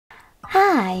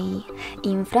Hi!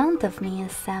 In front of me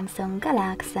is Samsung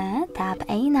Galaxy Tab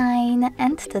A9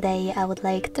 and today I would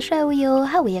like to show you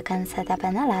how you can set up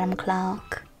an alarm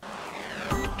clock.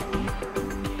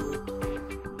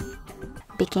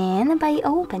 Begin by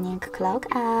opening Clock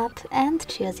app and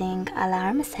choosing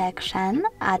Alarm section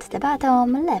at the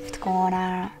bottom left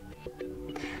corner.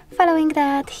 Following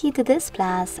that, hit this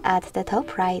plus at the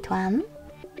top right one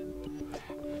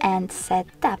and set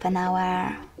up an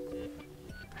hour.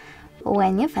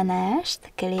 When you finished,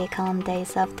 click on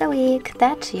days of the week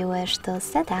that you wish to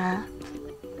set up.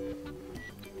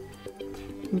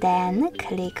 Then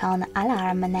click on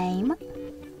alarm name.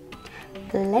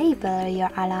 Label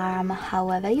your alarm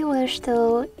however you wish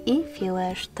to, if you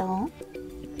wish to.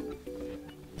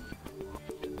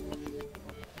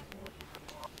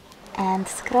 And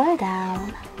scroll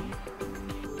down.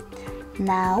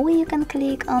 Now you can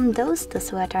click on those two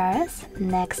switches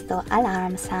next to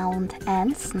alarm sound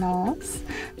and snooze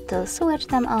to switch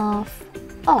them off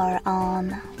or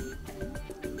on.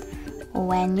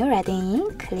 When you're ready,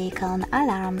 click on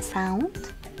alarm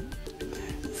sound.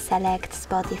 Select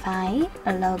Spotify,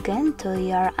 log into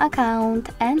your account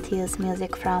and use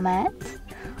music from it,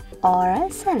 or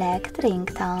select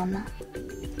ringtone.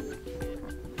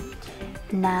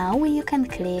 Now you can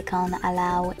click on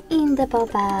Allow in the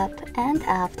pop-up and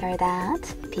after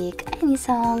that, pick any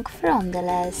song from the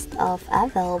list of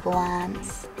available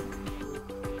ones.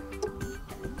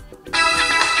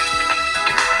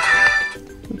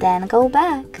 Then go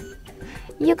back.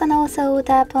 You can also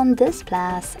tap on this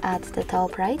plus at the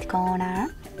top right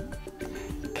corner.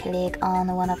 Click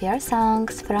on one of your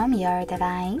songs from your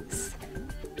device.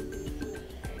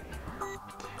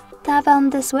 Tap on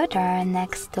the switcher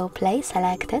next to Play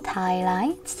Selected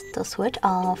Highlights to switch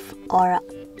off or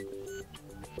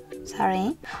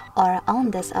on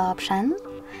this option,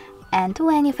 and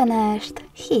when you finished,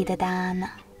 hit Done.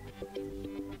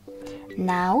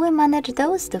 Now we manage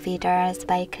those two features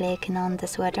by clicking on the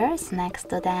switchers next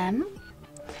to them.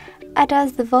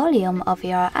 Adjust the volume of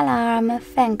your alarm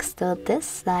thanks to this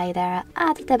slider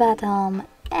at the bottom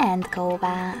and go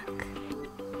back.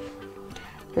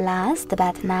 Last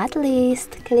but not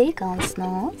least, click on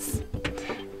snooze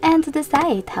and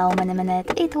decide how many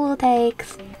minutes it will take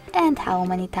and how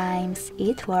many times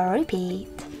it will repeat.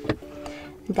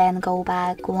 Then go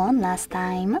back one last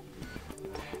time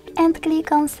and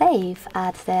click on save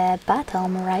at the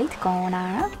bottom right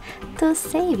corner to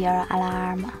save your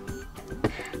alarm.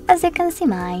 As you can see,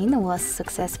 mine was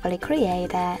successfully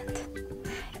created.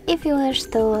 If you wish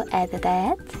to edit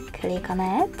it, click on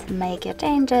it, make your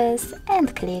changes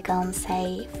and click on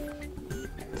save.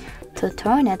 To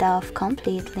turn it off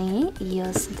completely,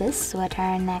 use this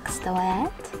switcher next to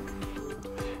it.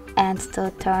 And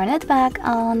to turn it back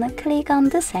on, click on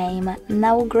the same,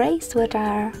 now grey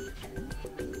switcher.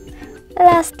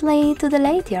 Lastly, to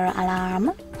delete your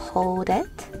alarm, hold it.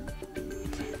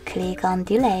 Click on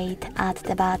delete at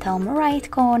the bottom right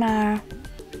corner.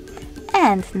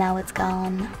 And now it's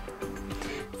gone.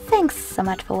 Thanks so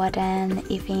much for watching.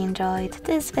 If you enjoyed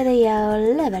this video,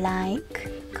 leave a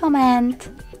like, comment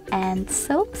and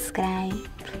subscribe.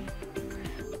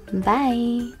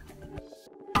 Bye!